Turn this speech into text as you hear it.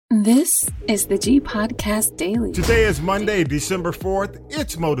This is the G Podcast Daily. Today is Monday, December 4th.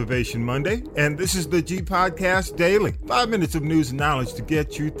 It's Motivation Monday, and this is the G Podcast Daily. 5 minutes of news and knowledge to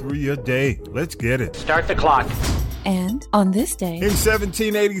get you through your day. Let's get it. Start the clock. And on this day, in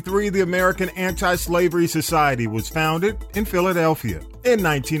 1783, the American Anti-Slavery Society was founded in Philadelphia. In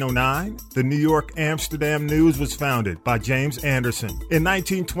 1909, the New York Amsterdam News was founded by James Anderson. In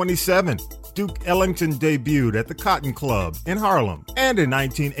 1927, Duke Ellington debuted at the Cotton Club in Harlem. And in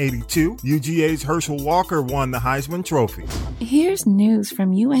 1982, UGA's Herschel Walker won the Heisman Trophy. Here's news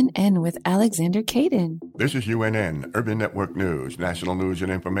from UNN with Alexander Caden. This is UNN, Urban Network News, national news and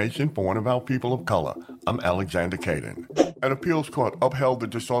information for and about people of color. I'm Alexander Caden. An appeals court upheld the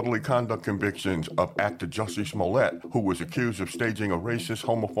disorderly conduct convictions of actor Jussie Smollett, who was accused of staging a racist,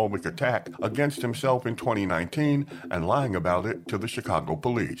 homophobic attack against himself in 2019 and lying about it to the Chicago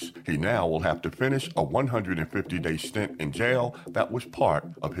police. He now will have to finish a 150-day stint in jail that was part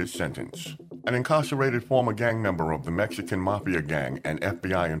of his sentence. An incarcerated former gang member of the Mexican Mafia gang and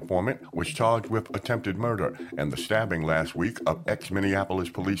FBI informant was charged with attempted murder and the stabbing last week of ex-Minneapolis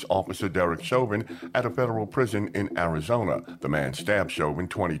police officer Derek Chauvin at a federal prison in Arizona. The man stabbed Chauvin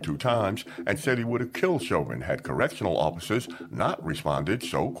 22 times and said he would have killed Chauvin had correctional officers not responded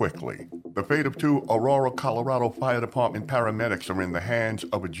so quickly. The fate of two Aurora, Colorado Fire Department paramedics are in the hands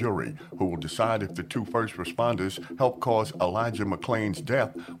of a jury who will decide if the two first responders helped cause Elijah McClain's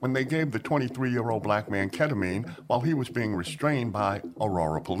death when they gave the 23-year-old black man ketamine while he was being restrained by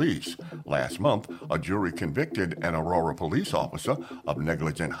Aurora police. Last month, a jury convicted an Aurora police officer of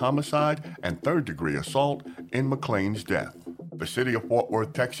negligent homicide and third-degree assault in McClain's death. The city of Fort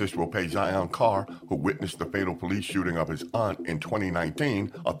Worth, Texas will pay Zion Carr, who witnessed the fatal police shooting of his aunt in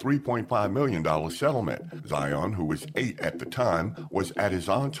 2019, a $3.5 million settlement. Zion, who was 8 at the time, was at his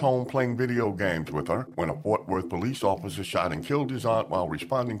aunt's home playing video games with her when a Fort Worth police officer shot and killed his aunt while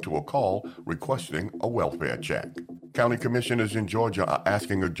responding to a call requesting a welfare check. County commissioners in Georgia are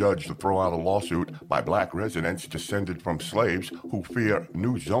asking a judge to throw out a lawsuit by black residents descended from slaves who fear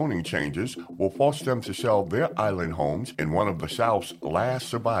new zoning changes will force them to sell their island homes in one of the South's last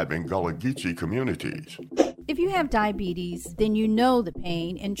surviving Gullah Geechee communities. If you have diabetes, then you know the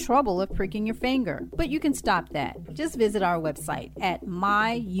pain and trouble of pricking your finger. But you can stop that. Just visit our website at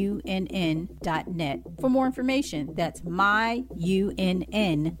myunn.net for more information. That's myunn.net.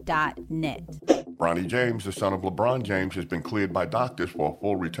 Bronny James, the son of LeBron James, has been cleared by doctors for a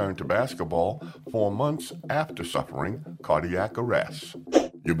full return to basketball 4 months after suffering cardiac arrest.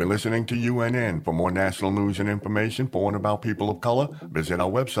 You've been listening to UNN. For more national news and information for and about people of color, visit our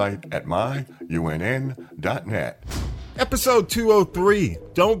website at myunn.net. Episode 203,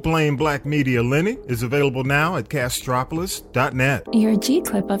 Don't Blame Black Media Lenny, is available now at castropolis.net. Your G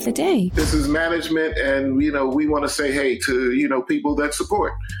clip of the day. This is management, and, we want to say, hey, to, people that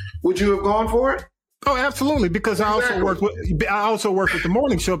support. Would you have gone for it? Oh, absolutely, because exactly. I also work with the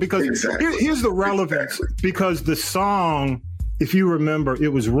morning show, because here's the relevance, because the song, if you remember,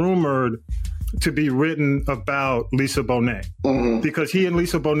 it was rumored to be written about Lisa Bonet, because he and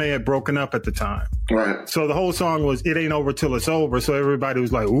Lisa Bonet had broken up at the time. Right. So the whole song was "It Ain't Over Till It's Over." So everybody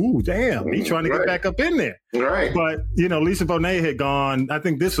was like, "Ooh, damn, he's trying to get back up in there." Right. But Lisa Bonet had gone. I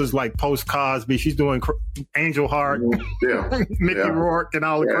think this was like post Cosby. She's doing Angel Heart, Mickey Rourke, and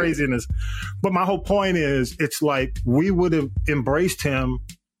all the craziness. But my whole point is, it's like we would have embraced him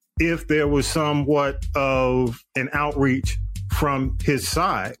if there was somewhat of an outreach from his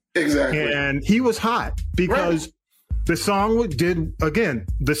side. Exactly. And he was hot because the song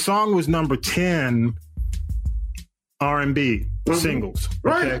the song was number 10 R&B singles.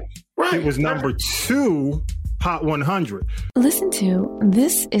 Okay. Right. It was number 2 Hot 100. Listen to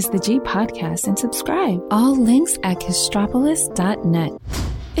This is the G Podcast and subscribe. All links at castropolis.net.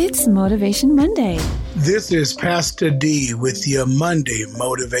 It's Motivation Monday. This is Pastor D with your Monday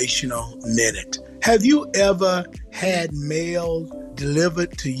Motivational Minute. Have you ever had mail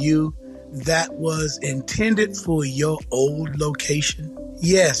delivered to you that was intended for your old location?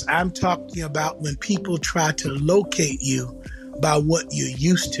 Yes, I'm talking about when people try to locate you by what you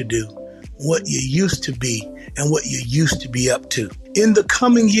used to do, what you used to be, and what you used to be up to. In the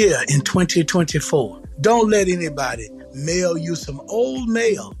coming year, in 2024, don't let anybody mail you some old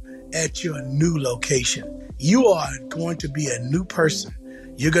mail at your new location. You are going to be a new person.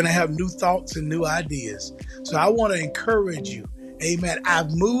 You're going to have new thoughts and new ideas. So I want to encourage you. Amen.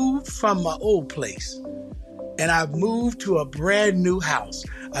 I've moved from my old place and I've moved to a brand new house,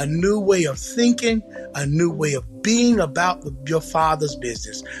 a new way of thinking, a new way of being about your Father's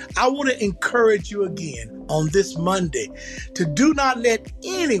business. I want to encourage you again on this Monday to do not let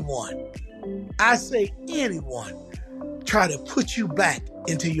anyone, I say anyone, try to put you back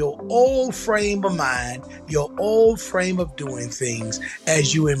into your old frame of mind, your old frame of doing things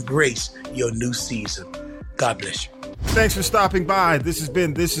as you embrace your new season. God bless you. Thanks for stopping by. This is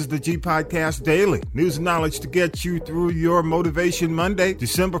the G Podcast Daily. News and knowledge to get you through your Motivation Monday,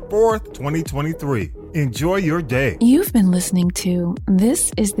 December 4th, 2023. Enjoy your day. You've been listening to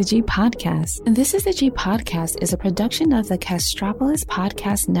This is the G Podcast. This is the G Podcast is a production of the Castropolis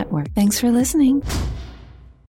Podcast Network. Thanks for listening.